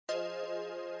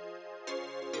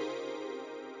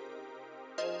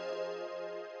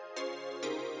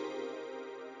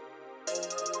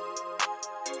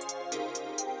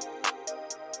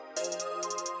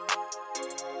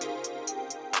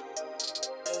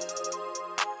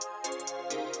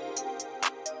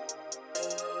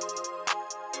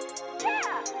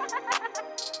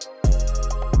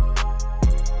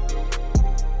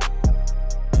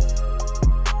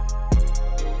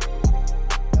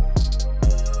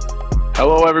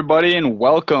Hello, everybody, and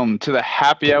welcome to the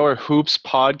Happy Hour Hoops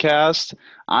podcast.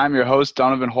 I'm your host,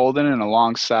 Donovan Holden, and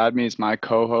alongside me is my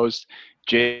co-host,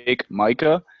 Jake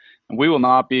Micah. And we will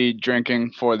not be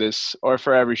drinking for this or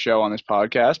for every show on this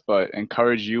podcast, but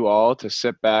encourage you all to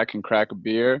sit back and crack a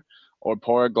beer or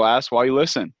pour a glass while you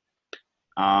listen.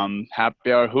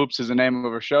 Happy Hour Hoops is the name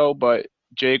of our show, but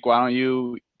Jake, why don't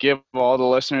you give all the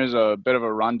listeners a bit of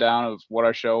a rundown of what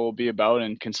our show will be about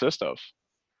and consist of?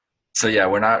 So yeah,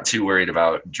 we're not too worried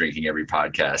about drinking every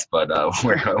podcast, but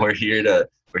we're here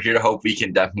to hope we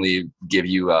can definitely give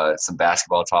you some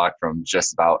basketball talk from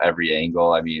just about every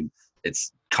angle. I mean,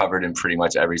 it's covered in pretty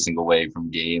much every single way,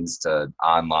 from games to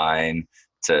online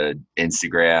to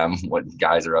Instagram, what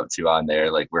guys are up to on there.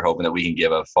 Like, we're hoping that we can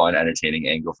give a fun, entertaining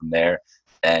angle from there.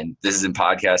 And this is in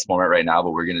podcast format right now,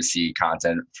 but we're going to see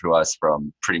content to us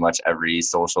from pretty much every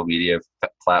social media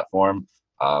platform.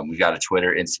 We've got a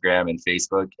Twitter, Instagram, and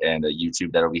Facebook, and a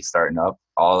YouTube that'll be starting up.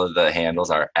 All of the handles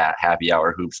are at Happy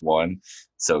Hour Hoops One.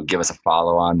 So give us a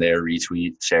follow on there,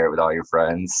 retweet, share it with all your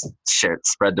friends, share,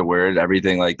 spread the word,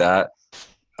 everything like that.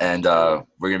 And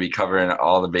we're gonna be covering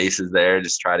all the bases there.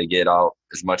 Just try to get out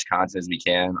as much content as we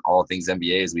can, all things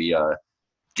NBA, as we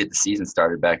get the season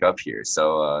started back up here.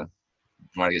 So,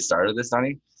 you want to get started with this,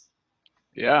 Sonny?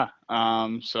 Yeah.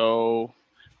 So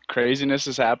craziness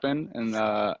has happened in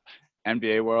the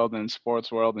NBA world and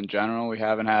sports world in general. We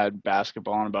haven't had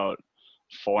basketball in about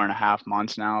 4.5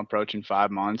 months now, approaching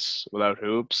 5 months without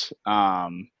hoops.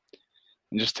 And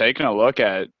just taking a look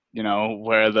at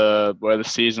where the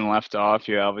season left off,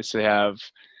 you obviously have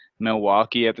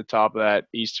Milwaukee at the top of that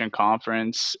Eastern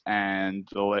Conference, and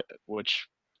which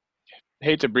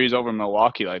hate to breeze over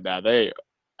Milwaukee like that. They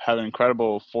have an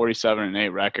incredible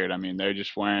 47-8 record. I mean, they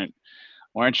just weren't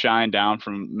shying down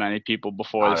from many people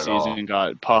before the Not at all. season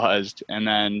got paused. And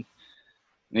then in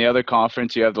the other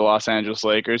conference, you have the Los Angeles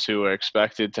Lakers, who are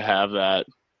expected to have that,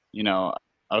 you know,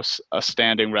 a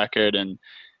standing record. And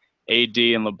AD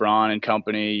and LeBron and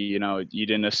company, you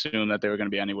didn't assume that they were going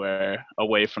to be anywhere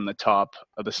away from the top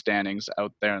of the standings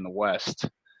out there in the West.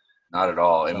 Not at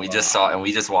all. And So,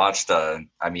 we just watched, I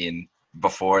mean,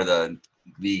 before the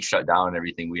league shut down and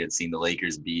everything, we had seen the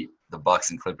Lakers beat the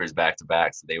Bucks and Clippers back to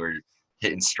back. So they were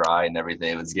hitting stride and everything.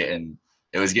 It was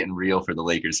getting real for the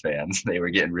Lakers fans. They were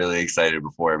getting really excited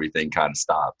before everything kind of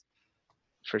stopped.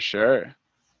 for sure.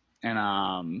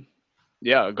 And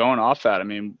yeah, going off that, I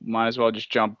mean, might as well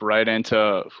just jump right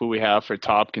into who we have for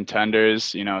top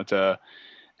contenders, to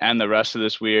end the rest of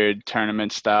this weird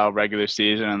tournament style regular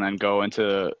season and then go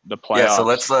into the Yeah, so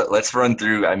playoffs. let's run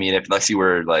through. I mean, if unless you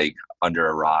were like under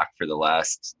a rock for the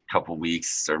last couple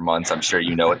weeks or months, I'm sure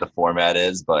you know what the format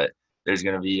is. But there's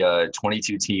going to be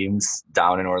 22 teams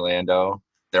down in Orlando.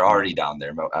 They're already down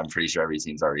there. I'm pretty sure every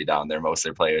team's already down there. Most of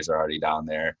their players are already down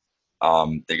there.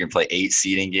 They're going to play 8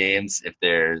 seeding games. If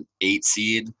their 8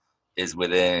 seed is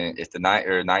within, if the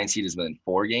 9 seed is within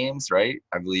 4 games, right?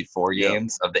 I believe four Yep,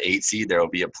 games of the 8 seed, there will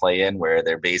be a play-in where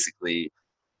they're basically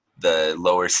the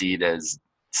lower seed as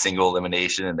single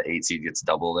elimination and the 8 seed gets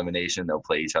double elimination. They'll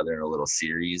play each other in a little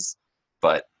series.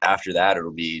 But after that,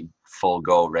 it'll be full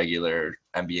go regular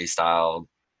NBA style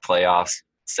playoffs,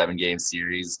 7-game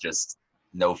series, just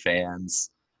no fans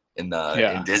in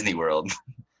yeah. Disney World.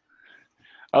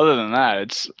 Other than that,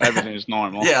 it's everything's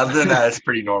normal. Yeah, other than that, it's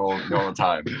pretty normal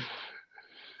time.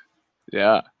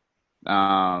 Yeah.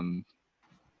 Um,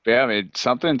 but yeah, I mean,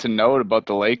 something to note about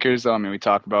the Lakers, though. I mean, we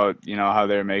talk about, how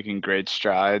they're making great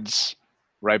strides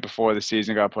right before the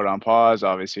season got put on pause.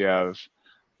 Obviously, you have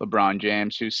LeBron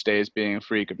James, who stays being a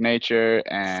freak of nature,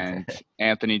 and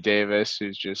Anthony Davis,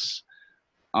 who's just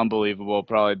unbelievable,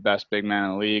 probably the best big man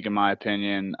in the league, in my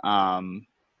opinion.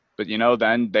 But,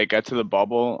 then they get to the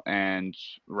bubble, and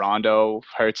Rondo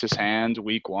hurts his hand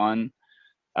week one,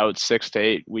 out 6 to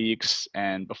 8 weeks.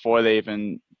 And before they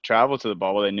even traveled to the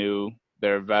bubble, they knew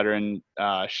their veteran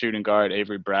shooting guard,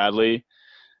 Avery Bradley,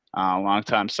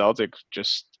 longtime Celtic,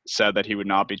 just said that he would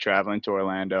not be traveling to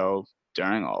Orlando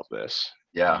during all of this.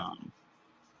 Yeah, Um,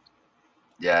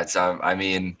 yeah. I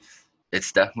mean,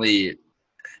 it's definitely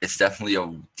it's definitely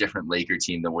a different Laker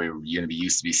team than we're going to be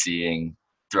used to be seeing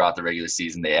throughout the regular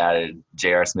season. They added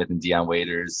J.R. Smith and Deion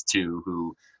Waiters too,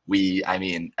 who I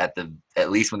mean, at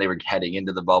least when they were heading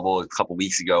into the bubble a couple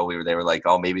weeks ago, they were like,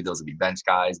 oh, maybe those would be bench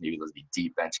guys, maybe those would be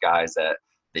deep bench guys that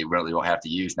they really won't have to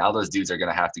use. Now those dudes are going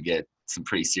to have to get some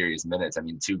pretty serious minutes. I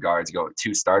mean, two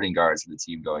starting guards for the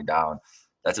team going down.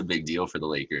 That's a big deal for the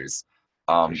Lakers.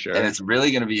 for And sure. it's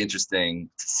really going to be interesting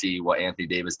to see what Anthony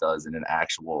Davis does in an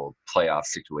actual playoff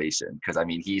situation. Because, I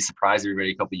mean, he surprised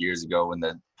everybody a couple of years ago when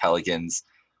the Pelicans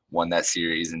won that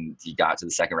series and he got to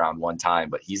the second round one time.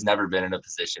 But he's never been in a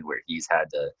position where he's had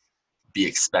to be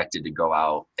expected to go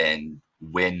out and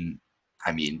win.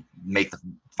 I mean, make the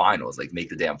finals, like make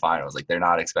the damn finals. Like they're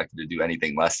not expected to do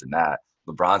anything less than that.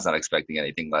 LeBron's not expecting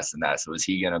anything less than that. So is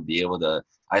he going to be able to?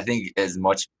 I think as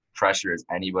much pressure as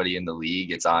anybody in the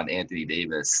league, it's on Anthony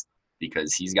Davis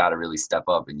because he's got to really step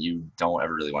up, and you don't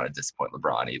ever really want to disappoint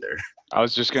LeBron either. I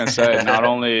was just going to say, not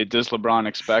only does LeBron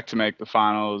expect to make the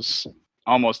finals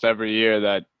almost every year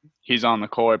that he's on the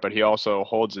court, but he also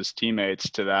holds his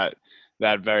teammates to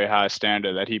that very high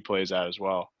standard that he plays at as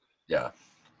well. Yeah.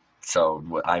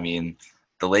 So, I mean,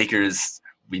 the Lakers,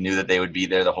 we knew that they would be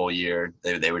there the whole year.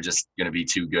 They were just going to be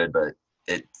too good, but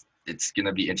it's going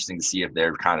to be interesting to see if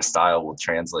their kind of style will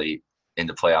translate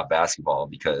into playoff basketball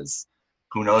because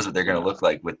who knows what they're going to look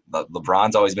like. With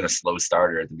LeBron's always been a slow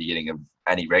starter at the beginning of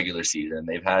any regular season.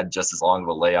 They've had just as long of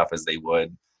a layoff as they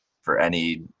would for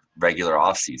any regular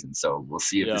offseason. So we'll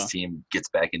see if this team gets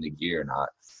back into gear or not.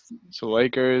 So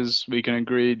Lakers, we can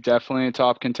agree, definitely a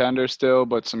top contender still,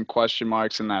 but some question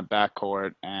marks in that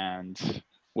backcourt and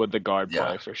with the guard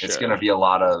play for sure. It's going to be a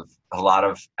lot of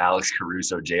Alex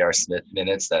Caruso, J.R. Smith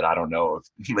minutes that I don't know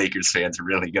if Lakers fans are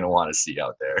really going to want to see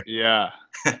out there. Yeah,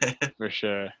 for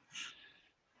sure.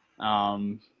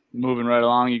 Moving right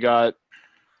along, you got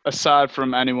aside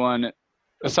from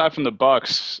the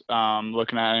Bucks,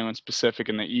 looking at anyone specific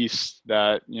in the East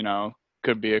that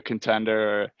could be a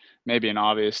contender or maybe an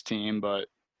obvious team, but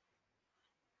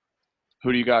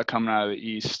who do you got coming out of the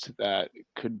East that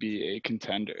could be a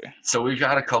contender? So we've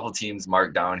got a couple teams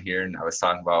marked down here, and I was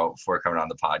talking about before coming on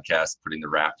the podcast, putting the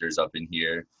Raptors up in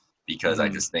here because I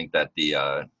just think that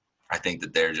I think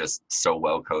that they're just so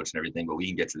well coached and everything, but we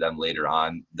can get to them later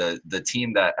on. The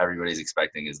team that everybody's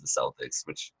expecting is the Celtics,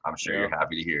 which I'm sure you're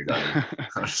happy to hear, Donnie.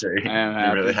 I'm sure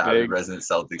you're really happy, President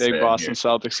Celtics big fan Boston here.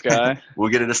 Celtics guy. We'll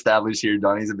get it established here.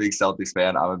 Donnie's a big Celtics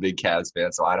fan. I'm a big Cavs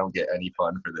fan, so I don't get any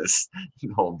fun for this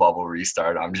whole bubble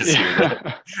restart. I'm just here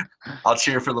to – I'll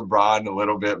cheer for LeBron a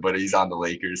little bit, but he's on the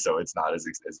Lakers, so it's not as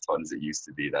fun as it used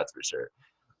to be, that's for sure.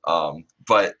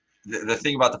 But – the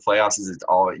thing about the playoffs is it's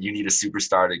all you need a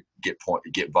superstar to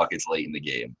get buckets late in the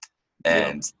game,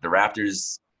 and the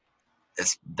Raptors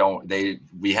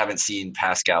we haven't seen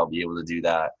Pascal be able to do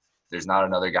that. There's not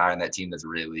another guy on that team that's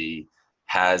really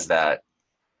has that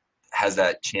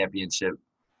championship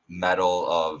medal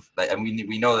of. I mean,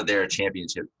 we know that they have a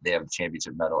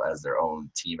championship medal as their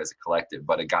own team as a collective,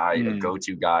 but a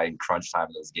go-to guy in crunch time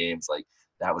in those games, like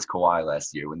that was Kawhi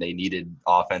last year when they needed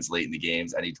offense late in the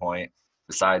games, any point.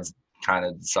 Besides kind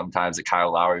of sometimes that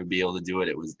Kyle Lowry would be able to do it,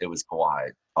 it was Kawhi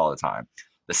all the time.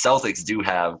 The Celtics do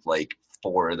have like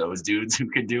 4 of those dudes who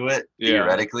could do it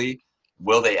theoretically.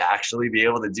 Will they actually be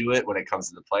able to do it when it comes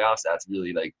to the playoffs? That's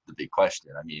really like the big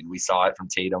question. I mean, we saw it from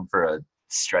Tatum for a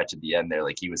stretch at the end there,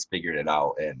 like he was figuring it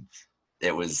out, and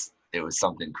it was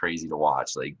something crazy to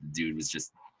watch. Like the dude was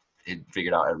just he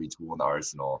figured out every tool in the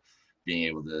arsenal, being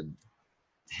able to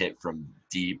hit from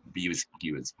deep. He was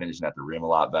finishing at the rim a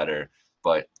lot better.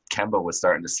 But Kemba was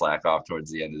starting to slack off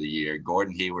towards the end of the year.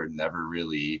 Gordon Hayward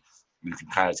you can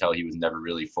kind of tell he was never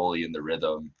really fully in the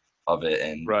rhythm of it.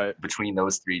 And between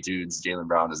those 3 dudes, Jaylen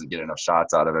Brown doesn't get enough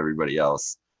shots out of everybody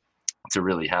else to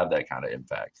really have that kind of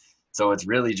impact. So it's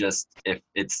really just if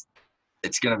it's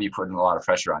going to be putting a lot of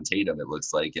pressure on Tatum, it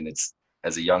looks like. And it's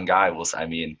as a young guy,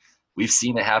 we've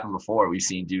seen it happen before. We've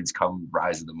seen dudes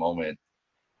rise to the moment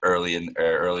early in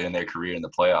their career in the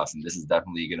playoffs, and this is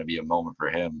definitely going to be a moment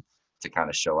for him to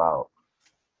kind of show out.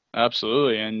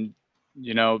 Absolutely. And,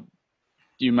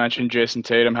 you mentioned Jason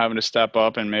Tatum having to step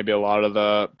up and maybe a lot of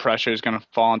the pressure is going to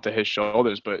fall onto his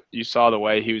shoulders, but you saw the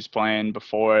way he was playing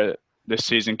before this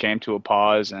season came to a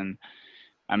pause. And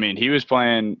I mean, he was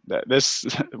playing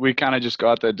we kind of just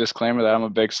got the disclaimer that I'm a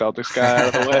big Celtics guy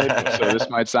out of the way. So this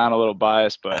might sound a little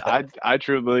biased, but I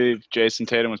truly believe Jason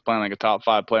Tatum was playing like a top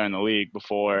 5 player in the league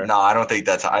before. No, I don't think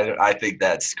I think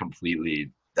that's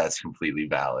completely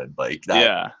valid. Like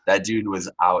that dude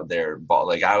was out there.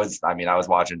 Like I was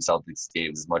watching Celtics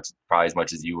games probably as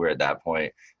much as you were at that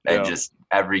point, and just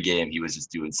every game he was just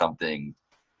doing something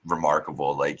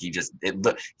remarkable. Like he just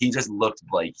looked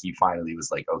like he finally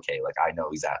was like, okay, like I know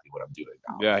exactly what I'm doing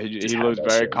now. Yeah, he looked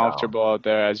very comfortable out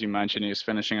there. As you mentioned, he was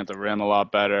finishing at the rim a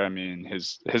lot better. I mean,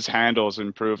 his handles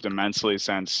improved immensely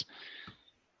since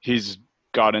he's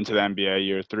got into the NBA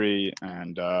year 3,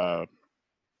 and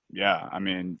I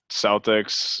mean,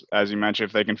 Celtics, as you mentioned,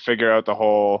 if they can figure out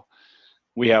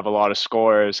we have a lot of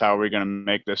scores, how are we going to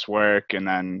make this work? And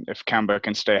then if Kemba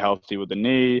can stay healthy with the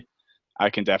knee, I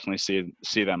can definitely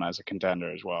see them as a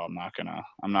contender as well. I'm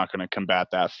not gonna combat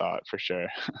that thought for sure.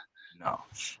 No,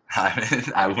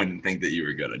 I wouldn't think that you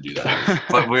were gonna do that.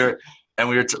 But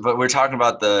we're talking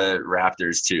about the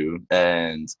Raptors too,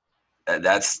 and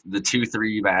That's the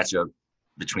 2-3 matchup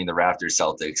between the Raptors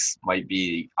Celtics might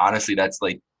be honestly that's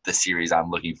like the series I'm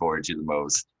looking forward to the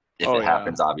most if Oh it yeah,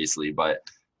 happens, obviously. But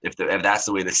if that's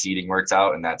the way the seeding works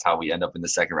out and that's how we end up in the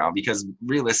second round, because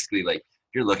realistically, like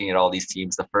if you're looking at all these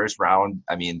teams, the first round,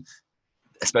 I mean,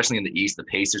 especially in the East, the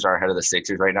Pacers are ahead of the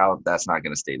Sixers right now. That's not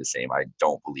going to stay the same. I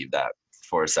don't believe that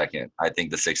for a second. I think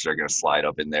the Sixers are going to slide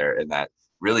up in there, and that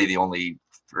really the only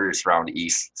first round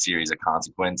East series of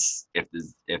consequence, if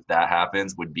that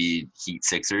happens, would be Heat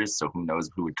Sixers. So who knows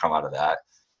who would come out of that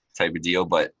type of deal?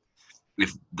 But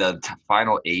if the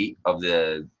final eight of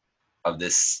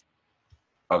this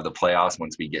of the playoffs,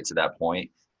 once we get to that point,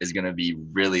 is going to be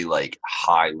really like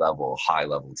high level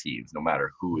teams, no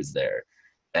matter who is there.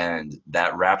 And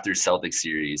that Raptors Celtics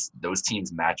series, those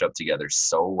teams match up together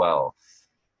so well.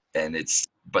 And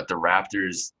but the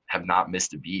Raptors have not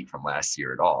missed a beat from last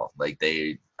year at all. Like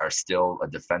they are still a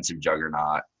defensive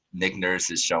juggernaut. Nick Nurse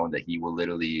has shown that he will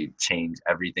literally change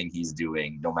everything he's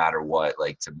doing, no matter what,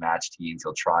 like to match teams.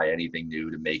 He'll try anything new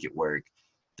to make it work.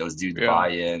 Those dudes yeah, buy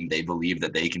in. They believe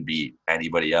that they can beat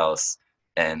anybody else.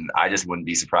 And I just wouldn't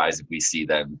be surprised if we see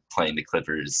them playing the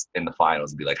Clippers in the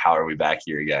finals and be like, how are we back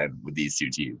here again with these two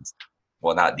teams?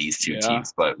 Well, not these two yeah,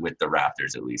 teams, but with the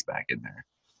Raptors at least back in there.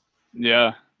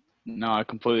 yeah. No, I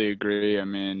completely agree. I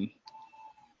mean,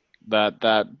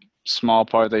 that small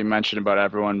part that you mentioned about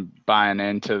everyone buying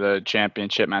into the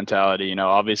championship mentality.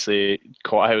 Obviously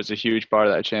Kawhi was a huge part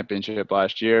of that championship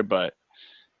last year, but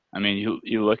I mean,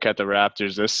 you look at the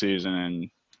Raptors this season, and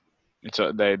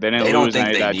they didn't They don't lose think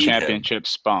any of they that need him. championship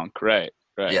spunk, right?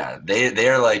 Right. Yeah,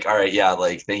 they're like, all right, yeah,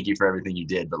 like thank you for everything you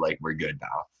did, but like we're good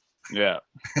Yeah,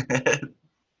 now.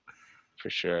 for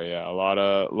sure. Yeah, a lot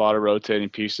of rotating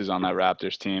pieces on that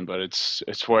Raptors team, but it's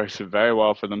worked very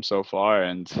well for them so far.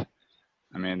 And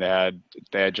I mean, they had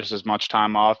just as much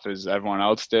time off as everyone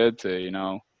else did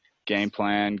to game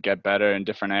plan, get better in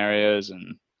different areas,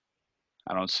 and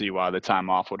I don't see why the time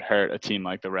off would hurt a team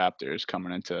like the Raptors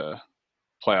coming into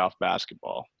playoff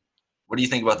basketball. What do you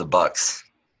think about the Bucks?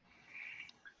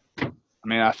 I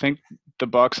mean, I think the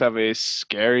Bucks have a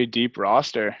scary deep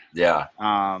roster. Yeah,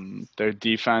 Their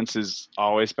defense has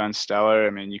always been stellar. I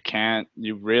mean,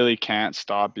 you really can't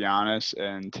stop Giannis.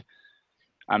 And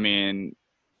I mean,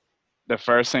 the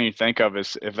first thing you think of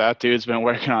is if that dude's been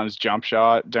working on his jump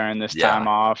shot during this yeah, time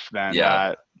off, then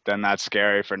yeah. that's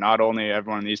scary for not only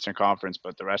everyone in the Eastern Conference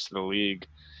but the rest of the league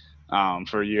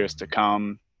for years to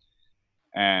come.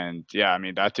 And yeah, I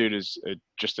mean that dude is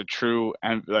just a true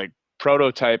like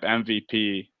prototype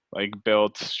MVP, like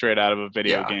built straight out of a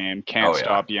video Yeah. game. Can't Oh yeah.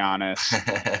 stop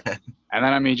Giannis. And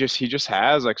then I mean, he just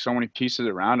has like so many pieces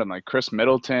around him. Like Chris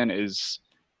Middleton is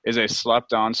a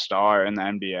slept on star in the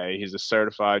NBA. He's a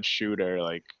certified shooter,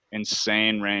 like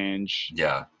insane range.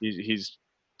 Yeah. He's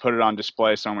put it on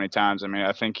display so many times. I mean,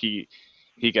 I think he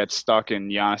gets stuck in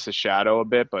Giannis's shadow a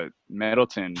bit, but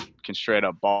Middleton can straight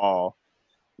up ball.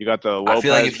 You got the I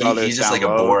feel like Lopez if he's brothers just like down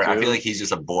a low boring. I feel too. like he's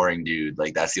just a boring dude.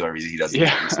 Like that's the only reason he doesn't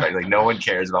get the Yeah, respect. Like no one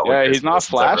cares about what yeah. Chris He's not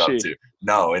Middleton's ever up flashy. to.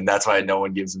 No, and that's why no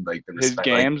one gives him like the His respect.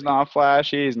 Like game's not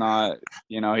flashy. He's not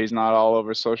all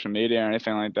over social media or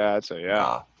anything like that. So yeah,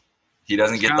 nah, he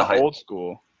doesn't it's get kind the of hype. old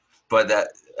school. But that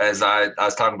as I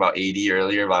was talking about AD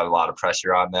earlier about a lot of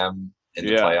pressure on them in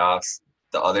the Yeah, playoffs.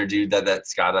 The other dude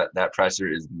that's got that pressure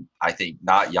is I think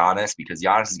not Giannis because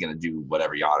Giannis is going to do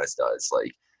whatever Giannis does.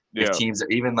 Like if yeah, teams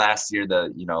even last year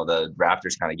the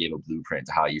Raptors kind of gave a blueprint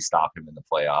to how you stop him in the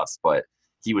playoffs, but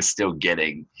he was still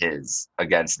getting his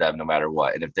against them no matter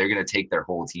what. And if they're going to take their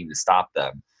whole team to stop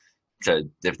them, to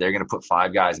if they're going to put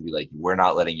five guys and be like, we're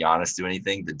not letting Giannis do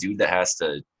anything, the dude that has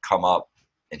to come up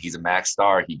and he's a max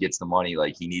star, he gets the money,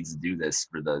 like he needs to do this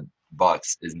for the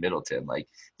Bucks is Middleton. Like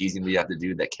he's gonna be the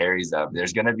dude that carries them.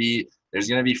 There's gonna be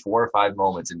 4 or 5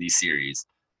 moments in these series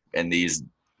and these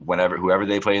whenever whoever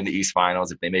they play in the East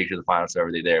Finals, if they make it to the finals,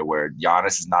 whoever they there, where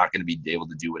Giannis is not gonna be able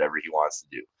to do whatever he wants to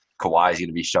do. Kawhi's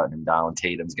gonna be shutting him down.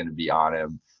 Tatum's gonna be on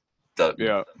him. The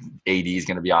yeah, AD is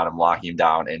going to be on him, locking him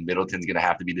down, and Middleton's going to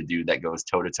have to be the dude that goes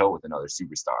toe to toe with another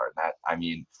superstar. And that, I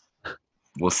mean,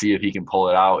 we'll see if he can pull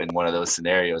it out in one of those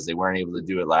scenarios. They weren't able to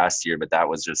do it last year, but that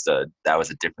was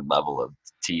a different level of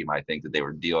team. I think that they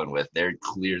were dealing with. They're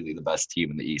clearly the best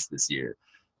team in the East this year,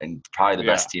 and probably the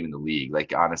yeah. best team in the league.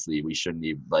 Like honestly, we shouldn't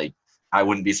even like. I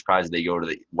wouldn't be surprised if they go to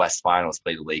the West Finals,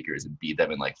 play the Lakers, and beat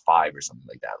them in like 5 or something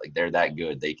like that. Like they're that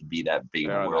good. They can be that big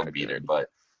They of a are world that beater, good. but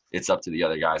it's up to the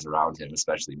other guys around him,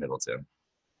 especially Middleton.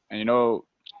 And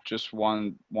just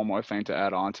one more thing to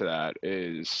add on to that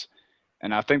is,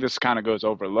 and I think this kind of goes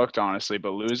overlooked honestly, but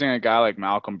losing a guy like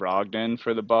Malcolm Brogdon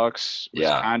for the Bucks was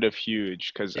Yeah, kind of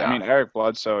huge because I yeah, mean Eric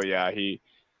Bledsoe, yeah,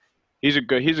 he's a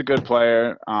good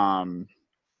player.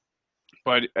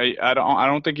 But I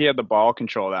don't think he had the ball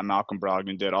control that Malcolm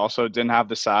Brogdon did. Also, didn't have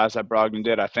the size that Brogdon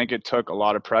did. I think it took a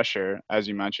lot of pressure, as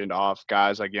you mentioned, off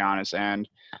guys like Giannis and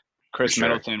for Chris sure.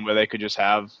 Middleton, where they could just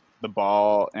have the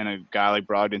ball in a guy like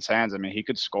Brogdon's hands. I mean, he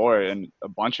could score in a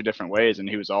bunch of different ways, and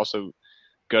he was also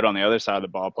good on the other side of the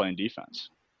ball playing defense.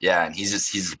 Yeah, and he's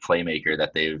a playmaker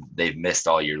that they've missed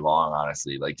all year long,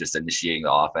 honestly. Like just initiating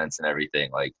the offense and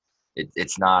everything. Like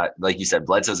it's not like you said,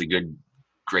 Bledsoe's a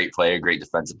great player, great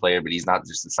defensive player, but he's not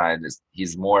just a scientist.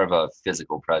 He's more of a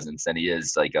physical presence than he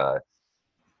is like a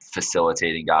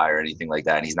facilitating guy or anything like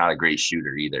that. And he's not a great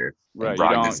shooter either. And Right. You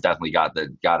Brogdon's don't. definitely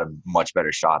got a much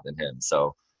better shot than him.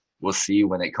 So we'll see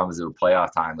when it comes to playoff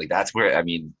time. Like that's where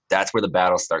the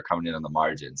battles start coming in on the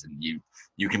margins. And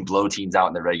you can blow teams out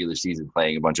in the regular season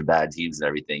playing a bunch of bad teams and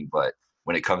everything, but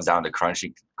when it comes down to crunch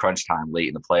time late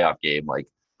in the playoff game, like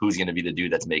who's going to be the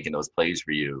dude that's making those plays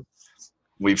for you?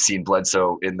 We've seen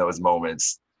Bledsoe in those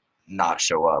moments not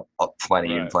show up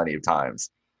plenty and Right. plenty of times.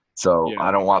 So I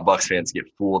Yeah. don't want Bucks fans to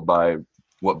get fooled by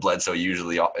what Bledsoe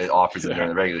usually offers them during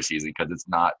Yeah. the regular season because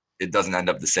it doesn't end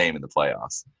up the same in the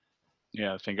playoffs.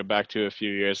 Yeah. Thinking back to a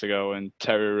few years ago when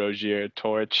Terry Rozier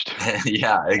torched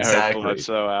Yeah, Eric exactly.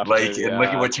 Bledsoe Like, after and look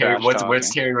at what trash what's talking.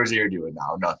 Terry Rozier doing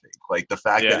now? Nothing. Like Yeah.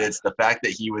 the fact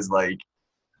that he was like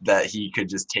that he could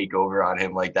just take over on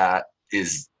him like that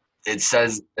is it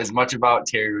says as much about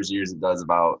Terry Rozier as it does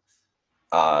about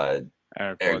uh,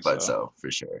 Eric Eric Bledsoe. Bledsoe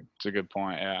for sure. It's a good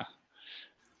point. Yeah.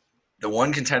 The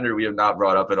one contender we have not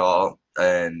brought up at all,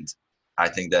 and I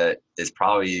think that is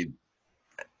probably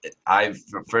I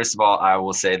first of all I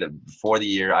will say that before the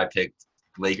year I picked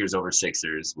Lakers over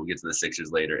Sixers. We'll get to the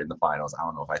Sixers later in the finals. I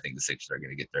don't know if I think the Sixers are going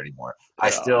to get there anymore.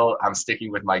 Yeah. I'm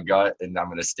sticking with my gut, and I'm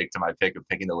going to stick to my pick of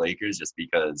picking the Lakers just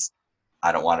because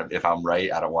I don't want to. If I'm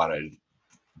right, I don't want to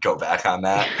go back on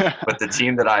that. But the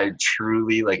team that I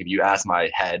truly like, if you ask my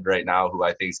head right now, who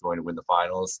I think is going to win the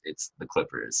finals, it's the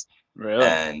Clippers. Really?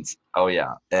 And oh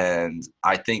yeah, and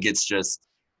I think it's just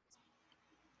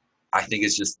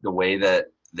the way that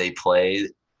they play.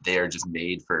 They are just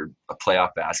made for a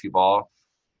playoff basketball.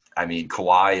 I mean,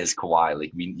 Kawhi is Kawhi.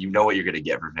 Like, you know what you're going to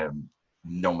get from him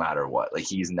no matter what. Like,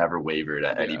 he's never wavered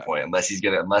at any Yeah. point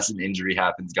unless an injury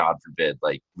happens, God forbid.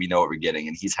 Like, we know what we're getting.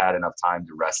 And he's had enough time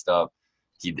to rest up.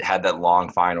 He had that long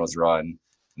finals run.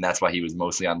 And that's why he was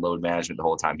mostly on load management the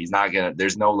whole time.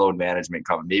 There's no load management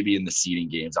coming. Maybe in the seeding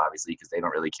games, obviously, because they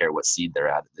don't really care what seed they're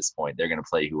at this point. They're going to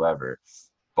play whoever.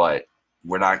 But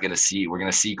we're going to see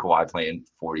Kawhi playing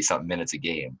 40 something minutes a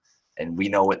game. And we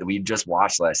know what we just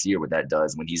watched last year, what that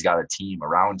does when he's got a team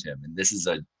around him. And this is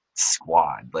a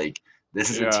squad. Like, this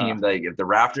is a Yeah. team that if the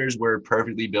Raptors were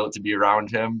perfectly built to be around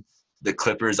him, the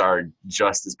Clippers are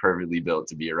just as perfectly built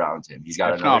to be around him. He's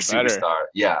got If another not better. superstar.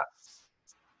 Yeah.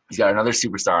 He's got another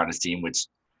superstar on his team, which,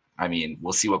 I mean,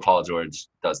 we'll see what Paul George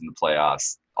does in the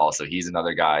playoffs. Also, he's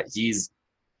another guy. He's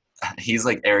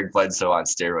like Eric Bledsoe on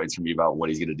steroids for me about what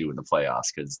he's going to do in the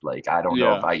playoffs. Because, like, I don't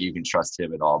know Yeah. if you can trust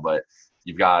him at all, but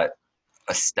you've got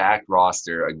a stacked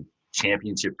roster, a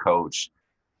championship coach.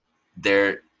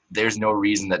 There's no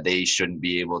reason that they shouldn't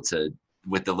be able to,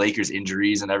 with the Lakers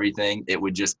injuries and everything. It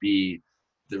would just be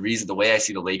the way I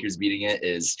see the Lakers beating it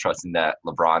is trusting that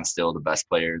LeBron's still the best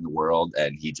player in the world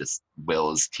and he just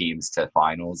wills teams to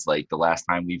finals. Like the last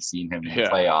time we've seen him in the Yeah.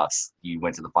 playoffs, he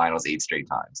went to the finals 8 straight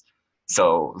times.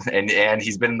 So and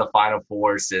he's been in the Final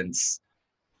Four since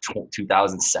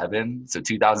 2007. So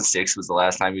 2006 was the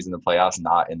last time he was in the playoffs,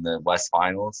 not in the West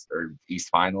Finals or East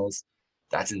Finals.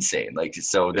 That's insane. Like,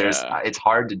 so Yeah. it's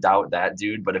hard to doubt that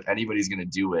dude, but if anybody's going to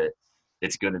do it,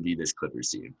 it's going to be this Clippers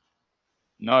team.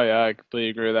 No, yeah, I completely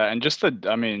agree with that. And just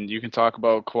I mean, you can talk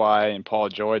about Kawhi and Paul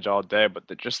George all day, but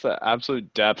just the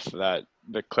absolute depth that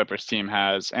the Clippers team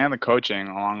has and the coaching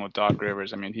along with Doc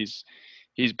Rivers. I mean, he's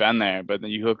been there, but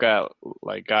then you look at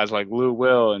like guys like Lou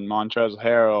Will and Montrezl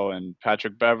Harrell and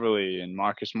Patrick Beverly and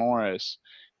Marcus Morris,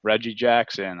 Reggie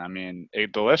Jackson. I mean,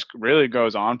 the list really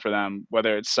goes on for them,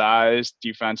 whether it's size,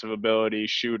 defensive ability,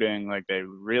 shooting, like they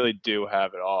really do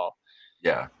have it all.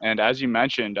 Yeah. And as you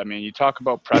mentioned, I mean, you talk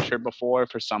about pressure before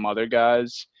for some other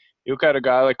guys. You look at a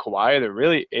guy like Kawhi, there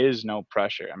really is no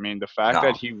pressure. I mean, the fact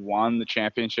that No. he won the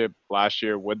championship last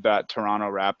year with that Toronto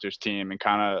Raptors team and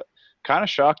kind of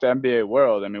shocked the NBA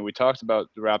world. I mean, we talked about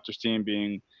the Raptors team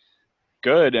being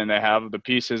good and they have the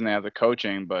pieces and they have the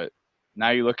coaching, but now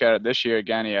you look at it this year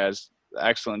again, he has an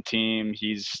excellent team.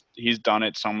 He's done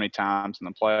it so many times in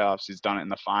the playoffs. He's done it in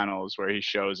the finals where he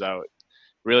shows out.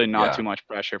 Really not Yeah. too much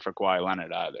pressure for Kawhi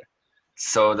Leonard either.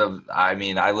 So I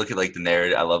mean, I look at like the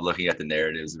narrative. I love looking at the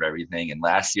narratives of everything. And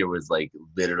last year was like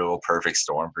literal perfect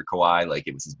storm for Kawhi. Like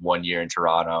it was his 1 year in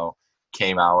Toronto.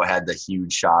 came out, had the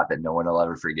huge shot that no one will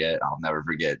ever forget. I'll never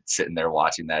forget sitting there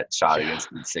watching that shot Yeah. against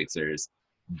the Sixers,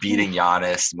 beating Oof.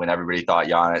 Giannis when everybody thought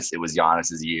it was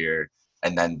Giannis's year,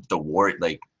 and then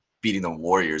beating the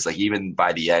Warriors. Like even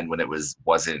by the end, when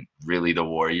wasn't really the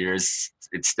Warriors,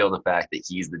 it's still the fact that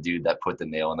he's the dude that put the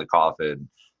nail in the coffin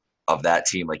of that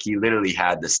team. Like he literally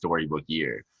had the storybook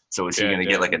year. So is he Yeah, going he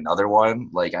to get like did. another one?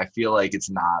 Like I feel like it's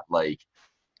not like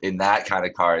in that kind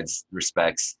of cards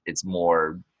respects. It's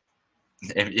more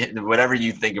whatever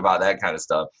you think about that kind of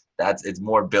stuff. It's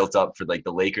more built up for like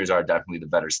the Lakers are definitely the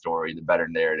better story, the better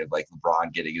narrative. Like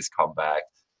LeBron getting his comeback,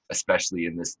 especially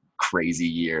in this crazy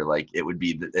year. Like it would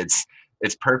be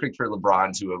it's perfect for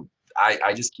LeBron to have.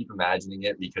 I just keep imagining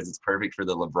it because it's perfect for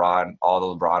all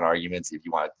the LeBron arguments. If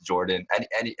you want Jordan,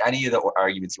 any of the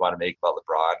arguments you want to make about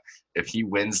LeBron, if he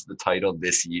wins the title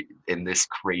this year in this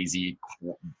crazy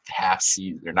half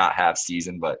season, or not half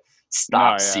season, but No,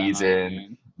 stop yeah, I know what you season,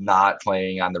 mean. not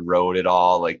playing on the road at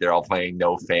all, like they're all playing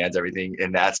no fans, everything,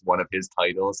 and that's one of his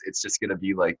titles. It's just gonna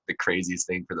be like the craziest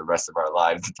thing for the rest of our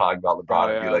lives to talk about Oh LeBron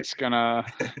and be yeah, like, it's gonna.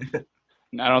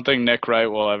 I don't think Nick Wright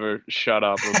will ever shut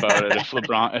up about it if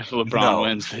LeBron no,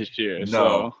 wins this year. no,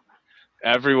 So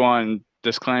everyone,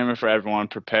 disclaimer for everyone,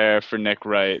 prepare for Nick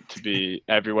Wright to be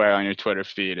everywhere on your Twitter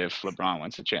feed if LeBron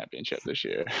wins the championship this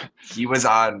year. he was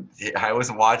on. I was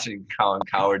watching Colin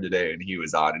Cowherd today, and he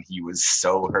was on, and he was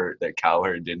so hurt that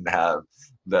Cowherd didn't have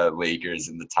the Lakers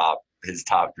in his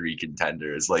top three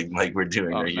contenders, like we're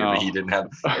doing Oh right here. But no. he didn't have,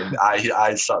 and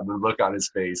I saw the look on his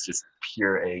face, just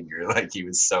pure anger, like he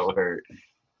was so hurt.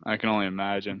 I can only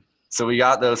imagine. So we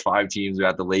got those five teams. We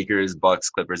got the Lakers, Bucks,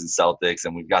 Clippers, and Celtics,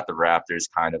 and we've got the Raptors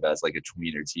kind of as like a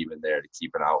tweener team in there to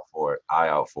keep an eye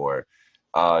out for.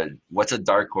 What's a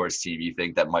dark horse team you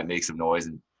think that might make some noise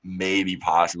and maybe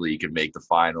possibly could make the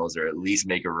finals or at least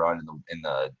make a run in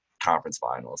the conference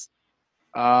finals?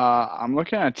 I'm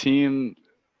looking at a team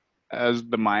as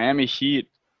the Miami Heat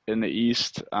in the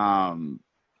East.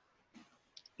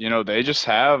 They just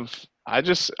have.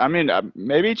 I mean,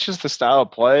 maybe it's just the style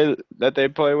of play that they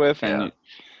play with, Yeah, and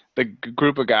the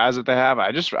group of guys that they have.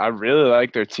 I really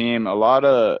like their team. A lot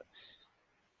of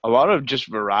just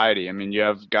variety. I mean, you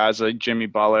have guys like Jimmy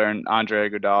Butler and Andre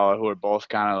Iguodala who are both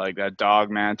kind of like that dog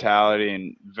mentality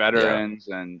and yeah, veterans,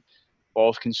 and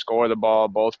both can score the ball,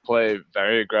 both play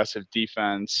very aggressive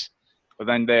defense. But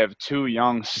then they have two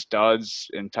young studs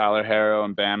in Tyler Harrow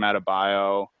and Bam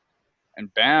Adebayo.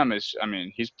 And Bam is, I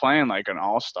mean, he's playing like an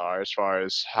all-star as far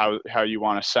as how you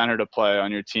want a center to play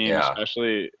on your team, yeah.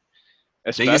 especially in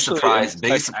this type Biggest of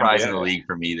surprise in the NBA. league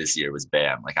for me this year was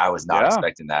Bam. Like I was not Yeah.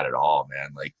 expecting that at all,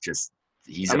 man. Like just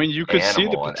he's I an mean, you could see the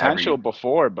animal in potential every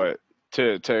before, but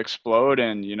to explode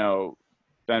and,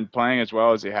 then playing as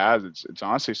well as he has, it's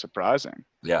honestly surprising.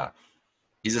 yeah.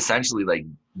 He's essentially like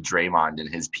Draymond in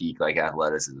his peak like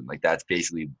athleticism. Like that's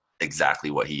basically exactly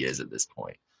what he is at this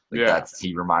point. Like Yeah.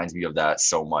 he reminds me of that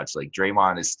so much. Like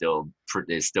Draymond is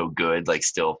still good, like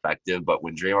still effective, but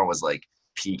when Draymond was like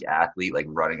peak athlete, like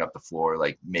running up the floor,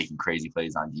 like making crazy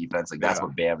plays on defense, like that's Yeah.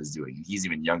 what Bam is doing. He's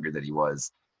even younger than he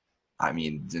was. I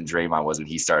mean, and Draymond was when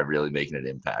he started really making an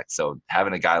impact. So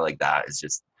having a guy like that is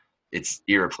just it's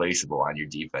irreplaceable on your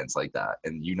defense like that.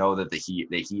 And you know that the Heat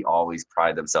always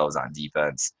pride themselves on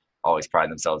defense, always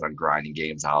pride themselves on grinding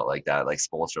games out like that. Like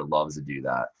Spoelstra loves to do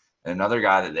that. And another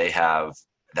guy that they have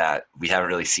that we haven't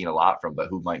really seen a lot from, but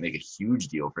who might make a huge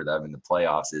deal for them in the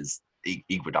playoffs is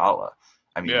Iguodala.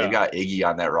 I mean, they've Yeah. got Iggy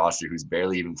on that roster who's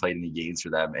barely even played any games for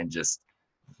them, and just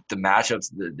the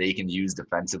matchups that they can use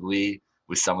defensively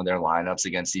with some of their lineups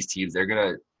against these teams, they're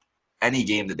gonna any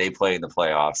game that they play in the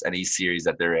playoffs, any series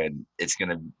that they're in, it's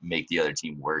gonna make the other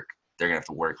team work. They're gonna have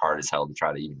to work hard as hell to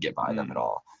try to even get by them at Mm.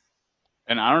 all.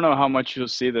 And I don't know how much you'll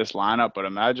see this lineup, but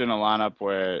imagine a lineup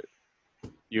where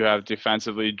you have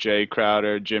defensively Jay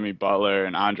Crowder, Jimmy Butler,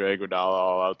 and Andre Iguodala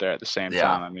all out there at the same Yeah,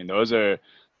 time. I mean, those are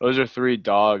three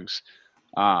dogs.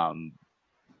 Um,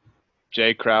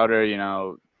 Jay Crowder,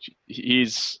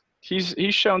 he's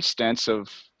shown stints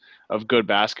of good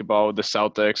basketball with the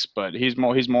Celtics, but he's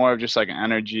more of just like an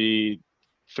energy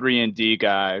 3-and-D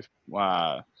guy.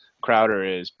 Uh, Crowder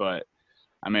is, but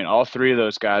I mean, all three of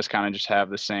those guys kind of just have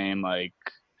the same like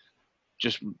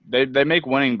just they make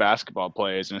winning basketball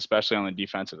plays, and especially on the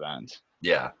defensive end.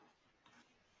 yeah.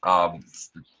 Um,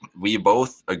 we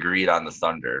both agreed on the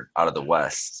Thunder out of the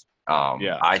West.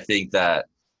 Yeah, I think that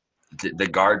the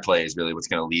guard play is really what's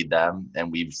going to lead them.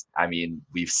 And we've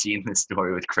seen this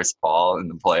story with Chris Paul in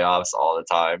the playoffs all the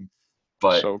time.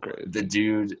 But so the crazy.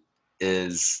 dude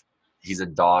he's a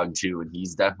dog too, and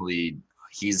he's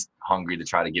hungry to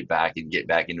try to get back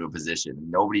into a position.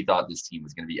 Nobody thought this team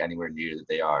was going to be anywhere near that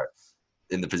they are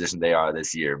in the position they are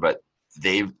this year. But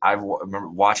remember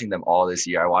watching them all this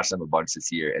year. I watched them a bunch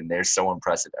this year, and they're so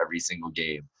impressive every single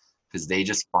game because they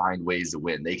just find ways to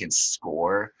win. They can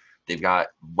score. They've got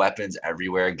weapons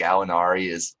everywhere. Gallinari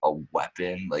is a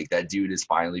weapon. Like that dude is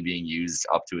finally being used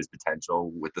up to his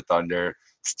potential with the Thunder.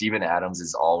 Steven Adams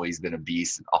has always been a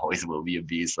beast and always will be a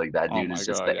beast. Like that Oh dude my is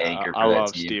just God, the yeah, anchor I for that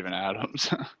love team. Steven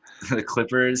Adams. The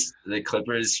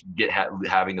Clippers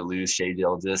having to lose Shea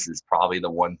Gilgeous is probably the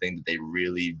one thing that they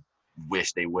really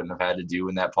wish they wouldn't have had to do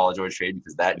in that Paul George trade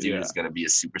because that dude Yeah, is going to be a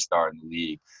superstar in the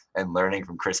league. And learning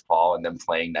from Chris Paul and them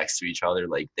playing next to each other,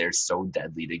 like they're so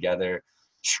deadly together.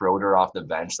 Schroeder off the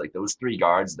bench, like those three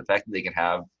guards, the fact that they can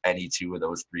have any two of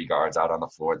those three guards out on the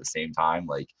floor at the same time,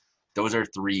 like those are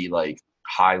three like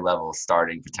high level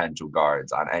starting potential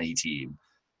guards on any team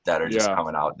that are just yeah,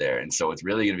 coming out there. And so it's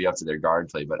really going to be up to their guard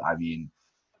play. But I mean,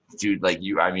 dude, like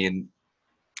I mean,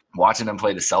 watching them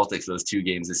play the Celtics those two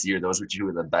games this year, those were two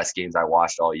of the best games I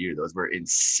watched all year. Those were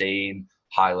insane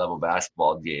high level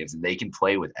basketball games, and they can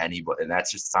play with anybody. And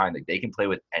that's just a sign that they can play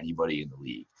with anybody in the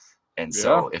league. And yeah.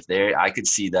 so if I could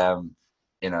see them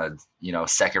in a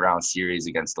second round series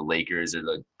against the Lakers or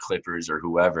the Clippers or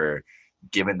whoever,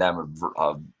 giving them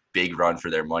a big run for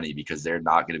their money because they're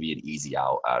not going to be an easy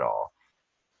out at all.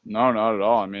 No, not at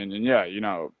all. I mean, and yeah,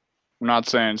 I'm not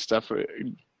saying it's definitely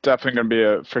going to be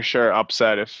a for sure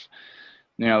upset if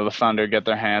the Thunder get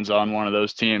their hands on one of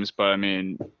those teams. But I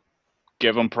mean,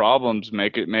 give them problems,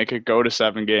 make it go to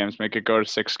 7 games, make it go to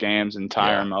 6 games, and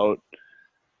tire Yeah, them out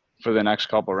for the next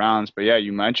couple rounds. But yeah,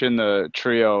 you mentioned the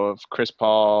trio of Chris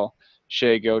Paul,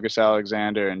 Shea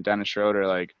Gilgeous-Alexander, and Dennis Schroeder.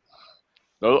 Like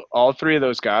all three of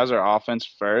those guys are offense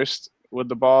first with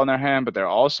the ball in their hand, but they're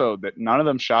also that none of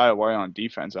them shy away on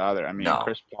defense either. I mean, no.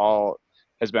 Chris Paul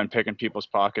has been picking people's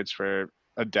pockets for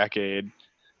a decade,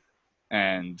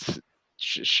 and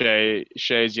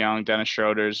Shea's young, Dennis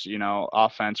Schroeder's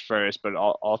offense first, but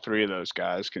all three of those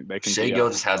guys can Shea D up Gill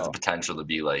as just has the well. potential to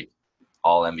be like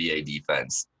all NBA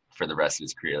defense for the rest of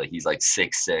his career. Like he's like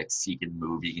 6'6". He can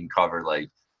move. He can cover like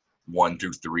 1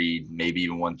 through 3, maybe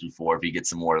even 1 through 4. If he gets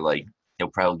some more, like he'll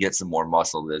probably get some more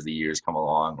muscle as the years come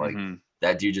along. Like Hmm.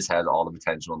 that dude just has all the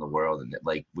potential in the world. And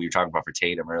like we were talking about for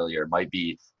Tatum earlier, it might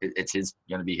be it's his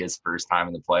going to be his first time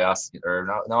in the playoffs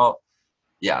or no,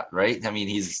 yeah, right. I mean,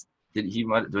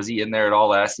 was he in there at all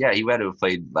last? Yeah, he had to have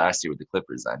played last year with the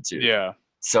Clippers then too. Yeah,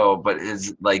 So, but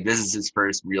is like this is his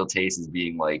first real taste as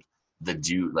being like the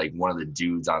dude, like one of the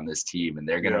dudes on this team, and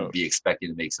they're gonna yeah, be expecting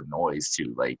to make some noise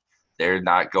too. Like they're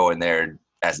not going there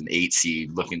as an 8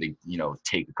 seed looking to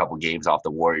take a couple games off the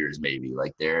Warriors maybe.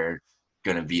 Like they're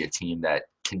gonna be a team that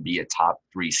can be a top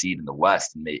 3 seed in the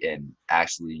West and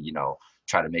actually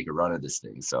try to make a run of this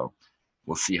thing. So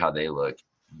we'll see how they look.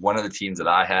 One of the teams that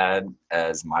I had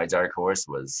as my dark horse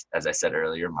was, as I said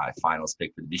earlier, my finals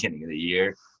pick for the beginning of the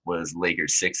year was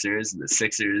Lakers Sixers. The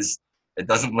Sixers, it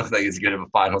doesn't look like as good of a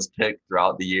finals pick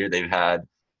throughout the year. They've had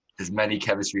as many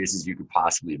chemistries as you could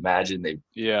possibly imagine. Their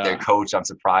yeah, coach, I'm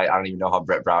surprised. I don't even know how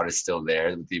Brett Brown is still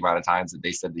there with the amount of times that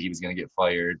they said that he was going to get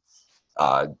fired.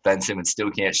 Ben Simmons still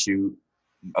can't shoot.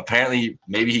 Apparently,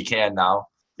 maybe he can now.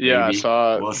 yeah. I Maybe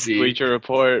saw we'll see. Bleacher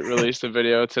Report released a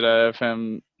video today of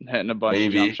him hitting a bunch of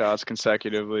jump Maybe, shots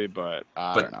consecutively, but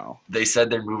I but don't know. they said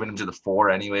they're moving him to the 4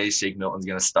 anyways. Shake Milton's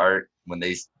going to start when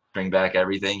they bring back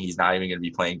everything. He's not even going to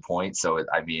be playing points. So,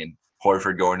 I mean,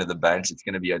 Horford going to the bench. It's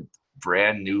going to be a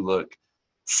brand new look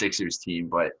Sixers team.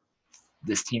 But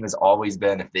this team has always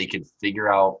been, if they could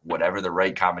figure out whatever the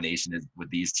right combination is with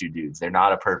these two dudes, they're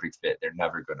not a perfect fit. They're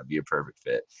never going to be a perfect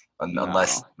fit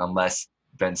unless No.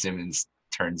 Ben Simmons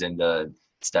turns into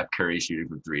Steph Curry shooting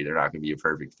from 3. They're not going to be a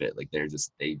perfect fit. Like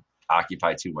they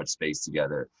occupy too much space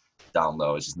together down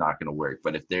low. It's just not going to work.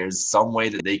 But if there's some way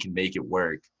that they can make it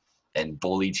work and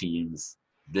bully teams,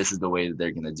 this is the way that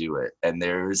they're going to do it. And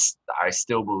I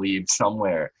still believe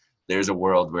somewhere there's a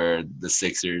world where the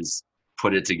Sixers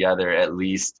put it together at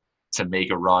least to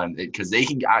make a run because they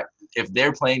can. If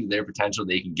they're playing to their potential,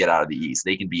 they can get out of the East.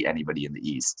 They can beat anybody in the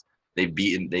East. They've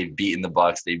beaten the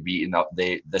Bucks. They've beaten up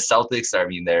the Celtics. I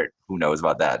mean, who knows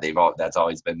about that? That's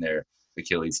always been their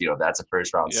Achilles heel. That's a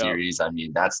first round Yep. series. I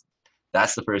mean, that's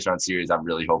the first round series I'm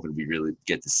really hoping we really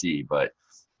get to see. But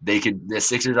the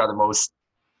Sixers are the most.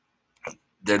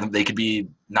 They could be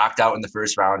knocked out in the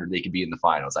first round or they could be in the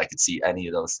finals. I could see any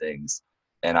of those things,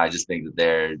 and I just think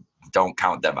that don't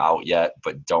count them out yet,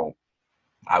 but don't.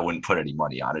 I wouldn't put any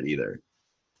money on it either.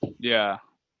 Yeah.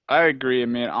 I agree. I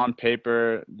mean, on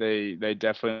paper, they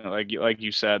definitely like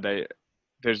you said,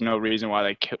 there's no reason why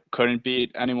they couldn't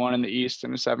beat anyone in the East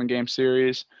in a 7 game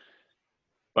series.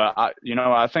 But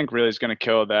I think really is going to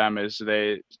kill them is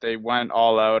they went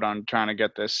all out on trying to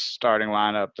get this starting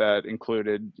lineup that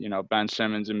included, Ben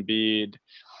Simmons and Embiid,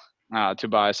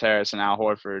 Tobias Harris and Al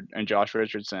Horford and Josh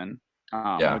Richardson,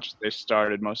 Yeah. which they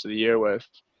started most of the year with.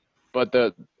 But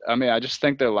I just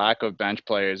think their lack of bench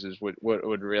players is what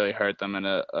would really hurt them in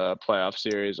a playoff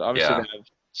series. Obviously, they Yeah. have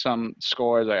some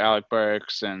scores like Alec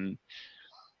Burks and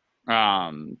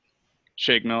um,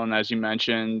 Shake Milton, as you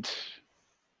mentioned,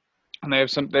 and they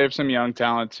have some young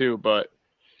talent too. But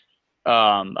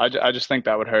I just think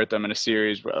that would hurt them in a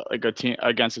series like a team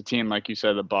against a team like you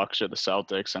said, the Bucks or the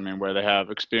Celtics. I mean, where they have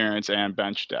experience and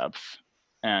bench depth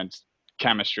and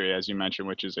chemistry, as you mentioned,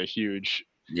 which is a huge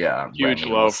Yeah. But I huge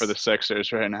mean, low for the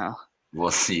Sixers right now.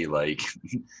 we'll see. Like,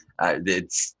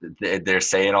 they're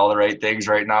saying all the right things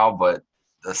right now, but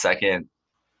the second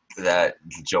that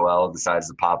Joel decides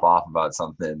to pop off about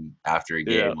something after a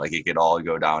Yeah, game, like it could all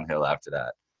go downhill after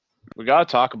that. we got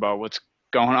to talk about what's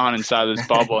going on inside this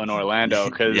bubble in Orlando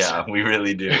because Yeah, we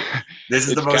really do. This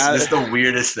is the it's most. kind This of is the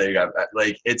weirdest thing.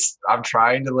 Like it's. I'm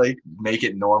trying to like make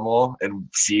it normal and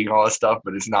seeing all this stuff,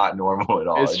 but it's not normal at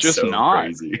all. it's It's just so not.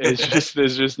 crazy. It's just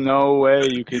there's just no way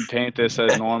you can paint this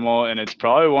as normal, and it's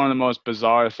probably one of the most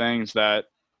bizarre things that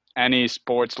any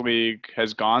sports league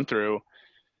has gone through.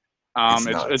 It's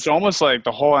It's nuts. almost like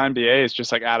the whole NBA is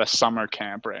just like at a summer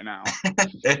camp right now,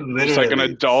 It just like an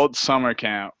literally. adult summer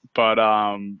camp. But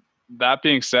that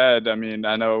being said, I mean,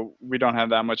 I know we don't have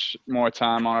that much more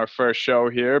time on our first show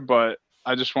here, but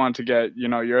I just wanted to get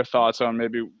your thoughts on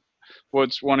maybe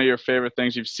what's one of your favorite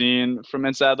things you've seen from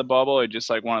inside the bubble, or just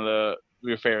like one of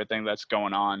your favorite thing that's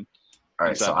going on All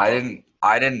right, so inside the I bubble. didn't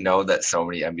I didn't know that so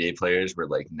many NBA players were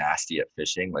like nasty at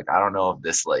fishing. Like I don't know if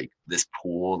this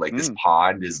pool, like this Mm,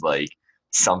 pond is like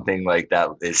something like that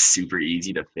is super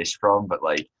easy to fish from, but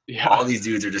like yeah, all these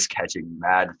dudes are just catching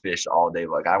mad fish all day.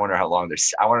 Like I wonder how long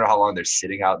they're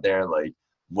sitting out there. Like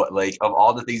what like of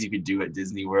all the things you could do at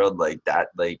Disney World, like that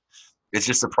like it's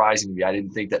just surprising to me. I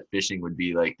didn't think that fishing would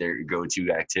be like their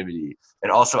go-to activity.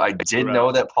 And also I did right.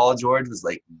 know that Paul George was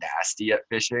like nasty at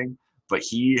fishing, but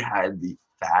he had the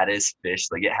fattest fish.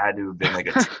 Like it had to have been like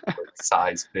a 2 foot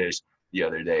size fish the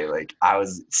other day. Like I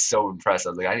was so impressed. I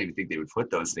was like, I didn't even think they would put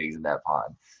those things in that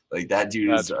pond. Like that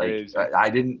dude is That's like, crazy.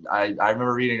 I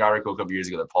remember reading an article a couple years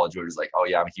ago that Paul George was like, oh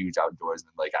yeah, I'm a huge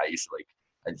outdoorsman. Like I used to like,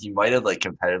 and he might have like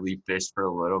competitively fished for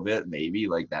a little bit, maybe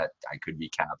like that. I could be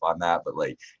cap on that, but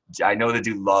like I know the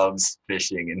dude loves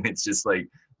fishing, and it's just like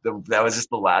that was just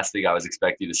the last thing I was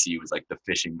expecting to see was like the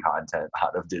fishing content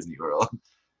out of Disney World.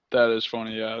 That is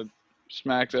funny. Yeah,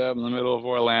 smack dab in the middle of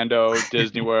Orlando,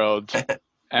 Disney World,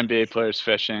 NBA players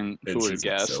fishing. Who It's would have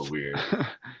just so guessed? weird.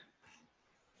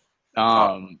 Uh,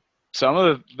 um, some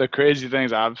of the crazy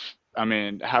things I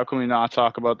mean, how can we not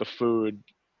talk about the food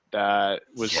that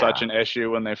was such yeah, an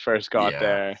issue when they first got yeah.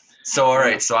 there? So all You know,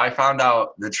 right, so I found out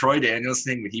the Troy Daniels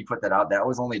thing when he put that out, that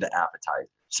was only the appetizer.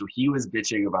 So he was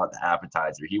bitching about the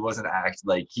appetizer. He wasn't act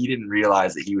like he didn't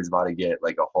realize that he was about to get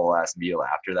like a whole ass meal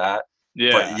after that.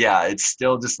 But yeah. yeah, it's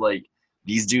still just like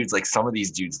these dudes, like some of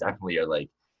these dudes definitely are like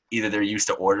either they're used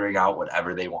to ordering out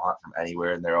whatever they want from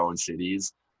anywhere in their own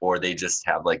cities, or they just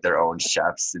have like their own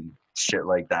chefs and shit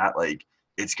like that. Like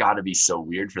it's got to be so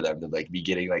weird for them to like be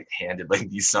getting like handed like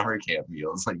these summer camp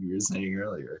meals, like you were saying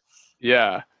earlier.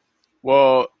 Yeah.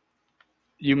 Well,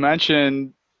 you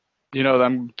mentioned,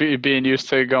 them being used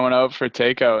to going out for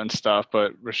takeout and stuff,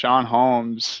 but Rashawn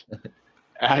Holmes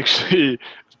actually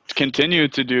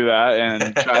continued to do that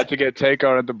and tried to get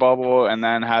takeout at the bubble and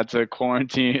then had to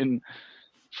quarantine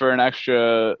for an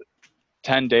extra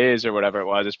 10 days or whatever it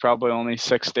was. It's probably only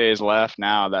 6 days left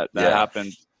now that Yeah.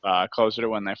 happened closer to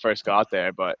when they first got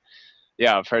there. But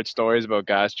yeah, I've heard stories about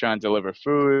guys trying to deliver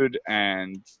food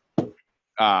and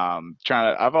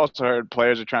I've also heard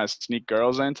players are trying to sneak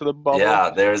girls into the bubble.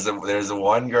 Yeah, there's a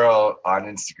one girl on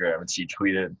Instagram and she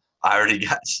tweeted, I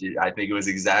think it was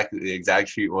exactly the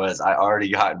exact tweet was, I already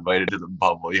got invited to the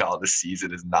bubble, y'all. The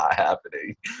season is not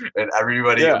happening. And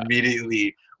everybody Yeah.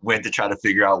 immediately went to try to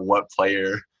figure out what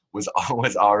player was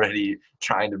already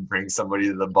trying to bring somebody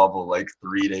to the bubble like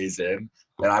 3 days in.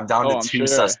 And I'm down to Oh, I'm two sure.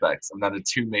 suspects. I'm down to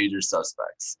two major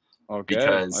suspects Okay,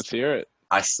 because let's hear it.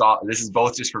 I saw this is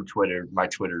both just from Twitter, my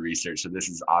Twitter research. So this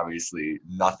is obviously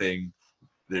nothing,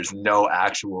 there's no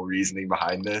actual reasoning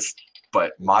behind this,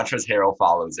 but Montrezl Harrell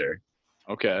follows her,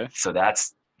 Okay. so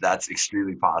that's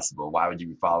extremely possible. Why would you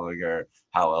be following her?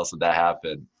 How else would that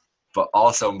happen? But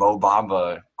also Mo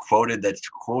Bamba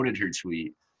quoted her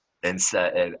tweet and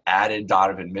said and added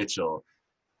Donovan Mitchell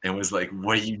and was like,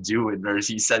 "What are you doing?" Or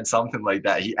he said something like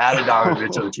that. He added Donovan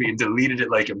Mitchell to the tweet and deleted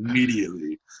it like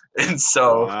immediately. And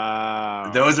so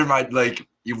Wow. those are my like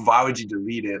why would you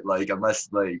delete it? Like, unless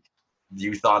like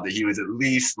you thought that he was at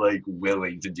least like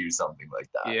willing to do something like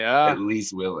that, Yeah. at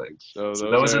least willing. So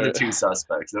So those those are the are two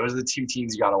suspects. Those are the two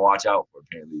teams you got to watch out for.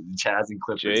 Apparently, the Chaz and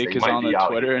Clippers, they Jake is might on the be out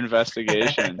Twitter here.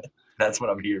 investigation. That's what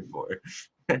I'm here for.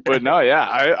 But no, yeah,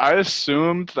 I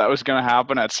assumed that was going to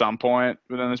happen at some point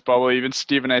within this bubble. Even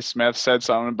Stephen A. Smith said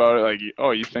something about it, like,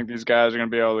 oh, you think these guys are going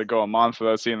to be able to go a month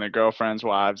without seeing their girlfriends,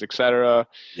 wives, etc.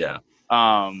 Yeah.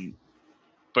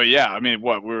 But yeah, I mean,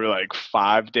 what, we were like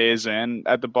 5 days in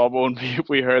at the bubble, and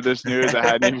we heard this news. It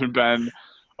hadn't even been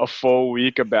a full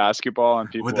week of basketball, and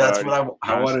Well, people were that's already what I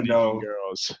kind of want to sneaking know.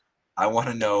 girls. I want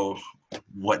to know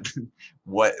what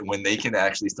when they can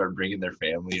actually start bringing their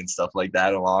family and stuff like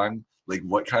that along. Like,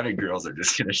 what kind of girls are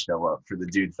just gonna show up for the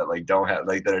dudes that like don't have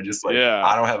like that are just like, Yeah.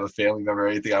 I don't have a family member or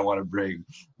anything I want to bring.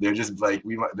 They're just like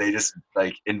they just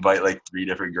like invite like 3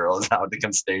 different girls out to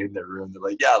come stay in their room. They're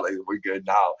like, yeah, like we're good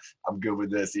now. I'm good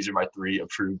with this. These are my 3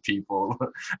 approved people.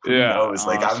 Who Yeah, knows?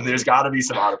 Like, honestly. there's got to be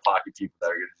some out of pocket people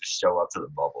that are gonna just show up to the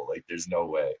bubble. Like, there's no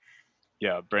way.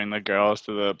 Yeah, bring the girls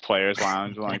to the players'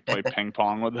 lounge and like play ping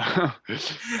pong with them.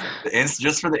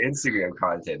 Just for the Instagram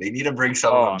content. They need to bring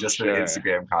some of them I'm just for sure. the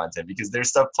Instagram content, because there's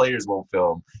stuff players won't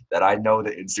film that I know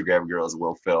the Instagram girls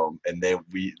will film, and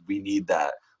we need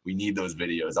that. We need those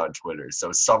videos on Twitter.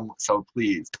 So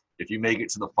please, if you make it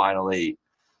to the final 8,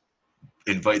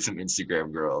 invite some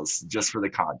Instagram girls just for the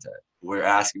content. We're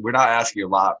not asking a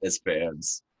lot as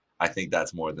fans. I think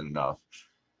that's more than enough.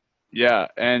 Yeah,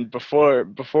 and before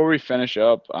we finish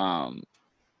up,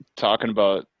 talking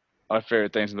about our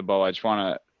favorite things in the bubble, I just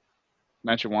want to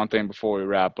mention one thing before we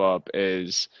wrap up.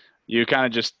 Is you kind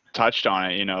of just touched on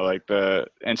it, like the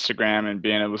Instagram and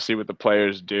being able to see what the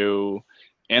players do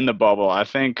in the bubble. I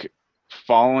think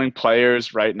following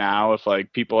players right now, if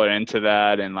like people are into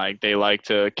that and like they like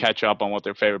to catch up on what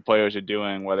their favorite players are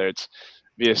doing, whether it's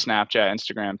via Snapchat,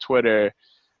 Instagram, Twitter,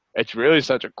 it's really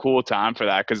such a cool time for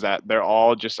that, because that they're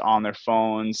all just on their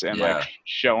phones and like Yeah.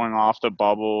 showing off the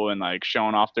bubble and like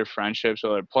showing off their friendships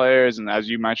with other players. And as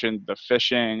you mentioned, the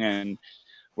fishing, and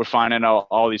we're finding out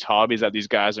all these hobbies that these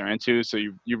guys are into. So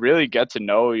you really get to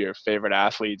know your favorite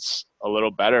athletes a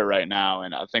little better right now.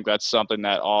 And I think that's something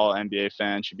that all NBA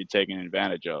fans should be taking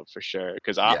advantage of for sure,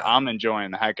 because Yeah. I'm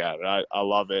enjoying the heck out of it. I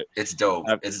love it. It's dope.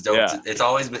 It's dope. Yeah. It's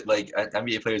always been like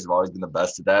NBA players have always been the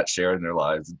best at that, sharing their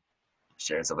lives,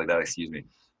 sharing stuff like that. Excuse me,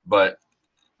 but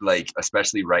like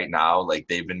especially right now, like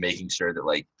they've been making sure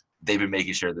that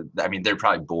I mean, they're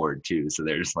probably bored too, so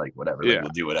they're just like, whatever, like Yeah.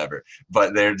 we'll do whatever.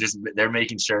 But they're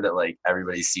making sure that like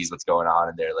everybody sees what's going on,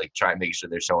 and they're like trying to make sure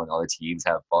they're showing all the teams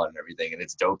have fun and everything. And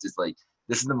it's dope. Just like,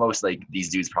 this is the most like these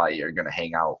dudes probably are gonna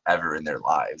hang out ever in their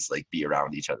lives, like be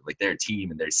around each other. Like, they're a team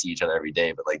and they see each other every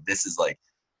day, but like this is like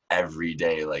every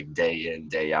day, like day in,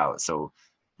 day out. So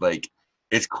like,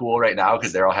 it's cool right now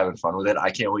because they're all having fun with it. I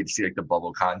can't wait to see like the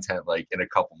bubble content like in a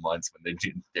couple months when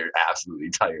they're absolutely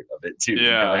tired of it too. Yeah.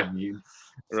 You know what I mean?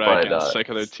 Right. But Sick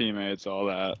of their teammates, all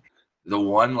that. the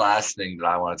one last thing that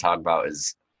I want to talk about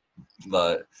is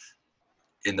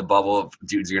in the bubble,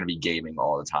 dudes are going to be gaming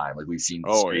all the time. Like, we've seen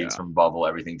streams from bubble,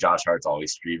 everything. Josh Hart's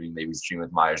always streaming. Maybe he's streaming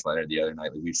with Myers Leonard the other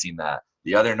night. Like, we've seen that.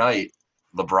 The other night,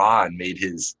 LeBron made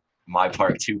his My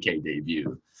Park 2K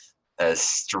debut.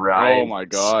 Strive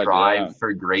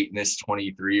for Greatness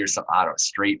 23 or something. I don't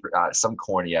know, some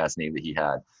corny ass name that he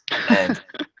had. And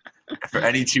for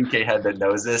any 2K head that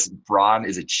knows this, Braun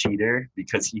is a cheater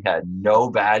because he had no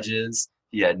badges.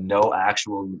 He had no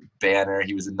actual banner.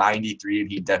 He was a 93,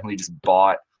 and he definitely just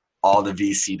bought all the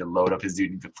VC to load up his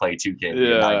dude to play 2K and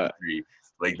be a 93.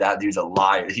 Like, that dude's a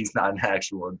liar. He's not an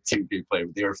actual 2K player.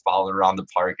 They were following around the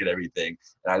park and everything.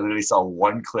 And I literally saw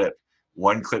one clip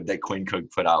that Quinn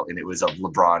Cook put out, and it was of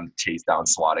LeBron chase down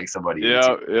swatting somebody.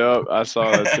 Yeah, I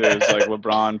saw that too. It's like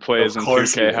LeBron plays in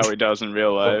 2K how he does in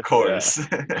real life. Of course.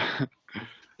 Yeah.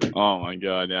 Oh my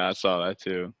God, yeah, I saw that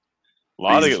too. A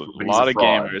lot of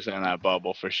gamers in that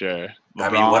bubble for sure. LeBron, I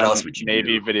mean, what else would you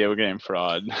maybe do? video game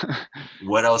fraud.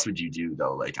 What else would you do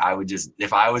though? Like,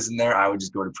 if I was in there, I would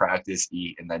just go to practice,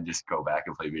 eat, and then just go back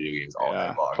and play video games all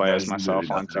night long. Play as myself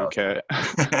on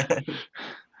 2K.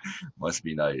 Must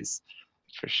be nice.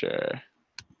 For sure.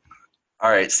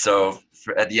 All right, so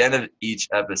at the end of each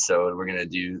episode, we're going to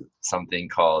do something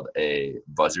called a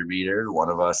buzzer beater. One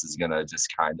of us is going to just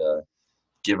kind of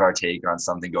give our take on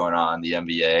something going on in the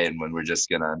NBA, and when we're just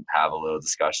going to have a little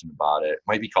discussion about it. It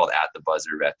might be called At the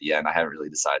Buzzer at the end. I haven't really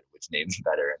decided which name's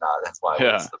better or not. That's why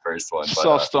it's the first one. It's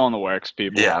all still in the works,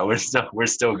 people. Yeah, we're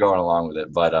still going along with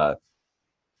it. But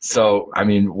So, I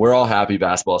mean, we're all happy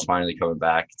basketball's finally coming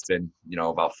back. It's been,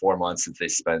 about 4 months since they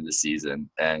suspended the season.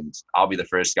 And I'll be the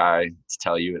first guy to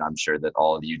tell you, and I'm sure that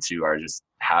all of you two are just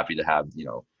happy to have,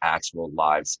 actual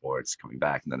live sports coming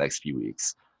back in the next few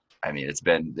weeks. I mean, it's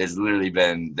literally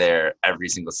been there every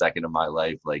single second of my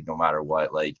life, like no matter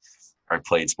what. Like, I've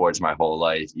played sports my whole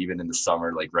life, even in the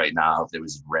summer, like right now, if there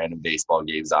was random baseball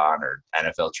games on or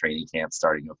NFL training camp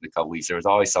starting up in a couple weeks, there was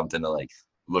always something to like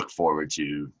look forward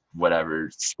to, whatever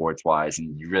sports wise,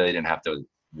 and you really didn't have to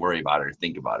worry about it or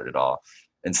think about it at all.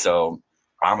 And so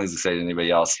I'm as excited as anybody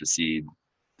else to see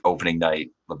opening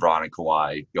night, LeBron and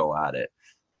Kawhi go at it.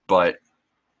 But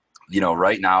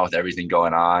right now with everything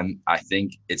going on, I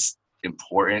think it's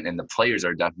important, and the players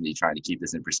are definitely trying to keep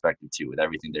this in perspective too, with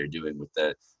everything they're doing with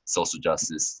the social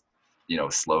justice,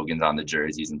 slogans on the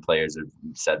jerseys, and players have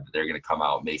said that they're going to come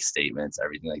out, make statements,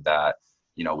 everything like that.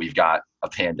 We've got a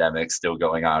pandemic still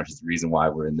going on, which is the reason why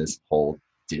we're in this whole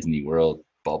Disney World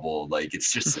bubble. Like,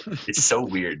 it's so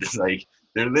weird. It's like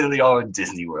they're literally all in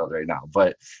Disney World right now.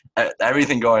 But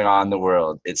everything going on in the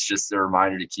world, it's just a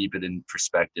reminder to keep it in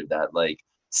perspective that like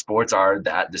sports are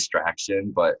that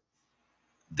distraction, but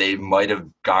they might have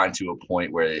gotten to a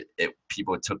point where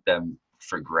people took them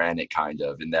for granted, kind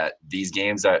of, and that these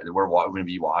games that we're going to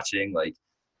be watching, like,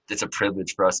 it's a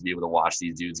privilege for us to be able to watch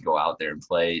these dudes go out there and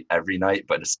play every night,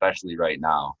 but especially right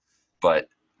now. But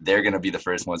they're going to be the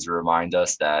first ones to remind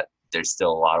us that there's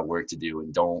still a lot of work to do,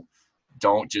 and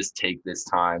don't just take this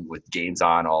time with games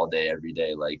on all day, every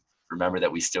day. Like, remember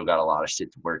that we still got a lot of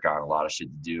shit to work on, a lot of shit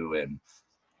to do, and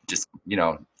just,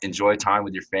 enjoy time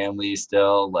with your family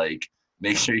still. Like,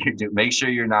 make sure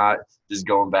you're not just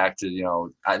going back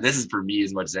to, this is for me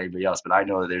as much as anybody else, but I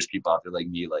know that there's people out there like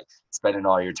me, like spending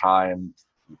all your time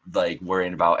like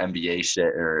worrying about NBA shit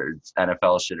or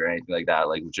NFL shit or anything like that.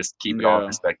 Like, just keep it all in Yeah.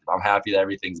 perspective. I'm happy that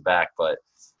everything's back, but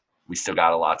we still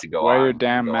got a lot to go Wear your on and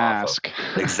damn go off of. mask.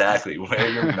 Exactly. Wear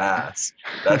your mask.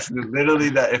 That's literally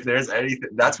that. If there's anything,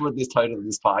 that's what this title of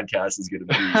this podcast is going to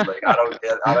be. Like,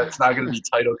 it's not going to be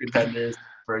title contenders.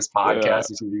 First Yeah.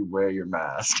 podcast is going to be wear your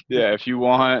mask. Yeah, if you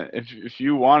want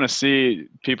to see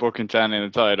people contending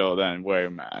the title, then wear your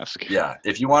mask. Yeah.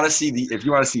 If you want to see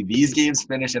these games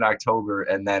finish in October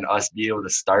and then us be able to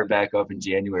start back up in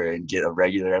January and get a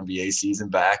regular NBA season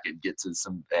back and get to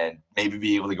some, and maybe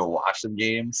be able to go watch some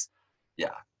games, yeah,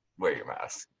 wear your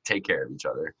mask. Take care of each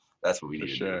other. That's what we For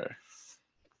need to do. sure.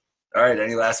 All right.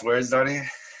 Any last words, Donnie?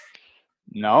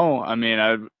 No, I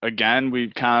mean, again,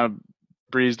 we kind of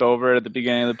breezed over it at the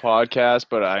beginning of the podcast,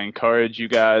 but I encourage you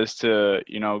guys to,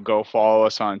 go follow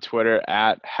us on Twitter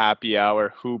at Happy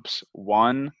Hour Hoops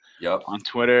 1. Yep. On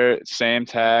Twitter, same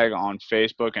tag on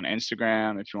Facebook and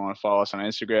Instagram. If you want to follow us on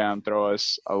Instagram, throw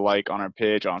us a like on our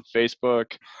page on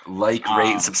Facebook. Like,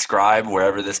 rate, and subscribe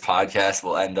wherever this podcast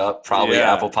will end up. Probably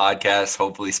Yeah. Apple Podcasts,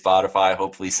 hopefully Spotify,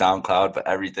 hopefully SoundCloud, but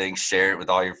everything. Share it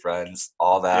with all your friends,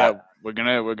 all that. Yeah,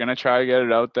 we're gonna try to get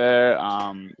it out there.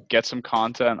 Get some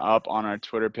content up on our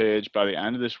Twitter page by the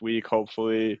end of this week,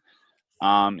 hopefully.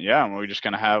 Yeah, and we're just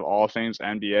gonna have all things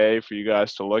NBA for you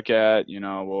guys to look at.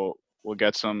 We'll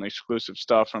get some exclusive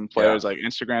stuff from players, like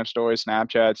Instagram stories,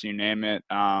 Snapchats, you name it.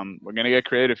 We're gonna get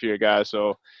creative here, guys.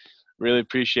 So really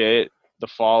appreciate the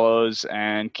follows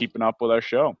and keeping up with our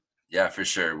show. Yeah, for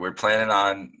sure. We're planning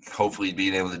on hopefully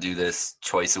being able to do this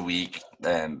twice a week.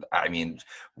 And I mean,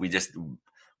 we'd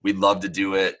love to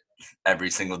do it every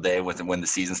single day when the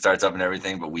season starts up and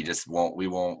everything, but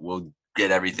we'll get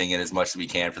everything in as much as we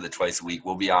can for the twice a week.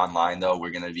 We'll be online though.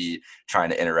 We're going to be trying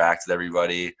to interact with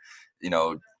everybody,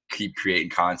 keep creating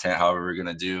content however we're going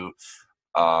to do.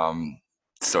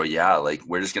 So yeah, like,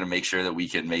 we're just going to make sure that we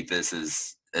can make this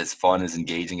as fun, as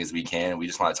engaging as we can. We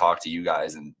just want to talk to you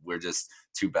guys, and we're just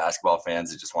two basketball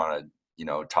fans that just want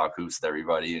to, talk hoops with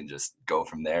everybody and just go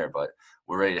from there. But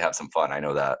we're ready to have some fun. I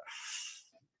know that.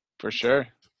 For sure.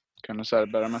 Couldn't have said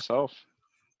it better myself.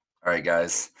 All right,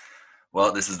 guys.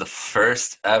 Well, this is the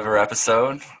first ever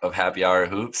episode of Happy Hour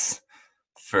Hoops.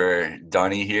 For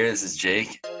Donnie here, this is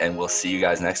Jake, and we'll see you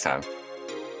guys next time.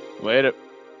 Later.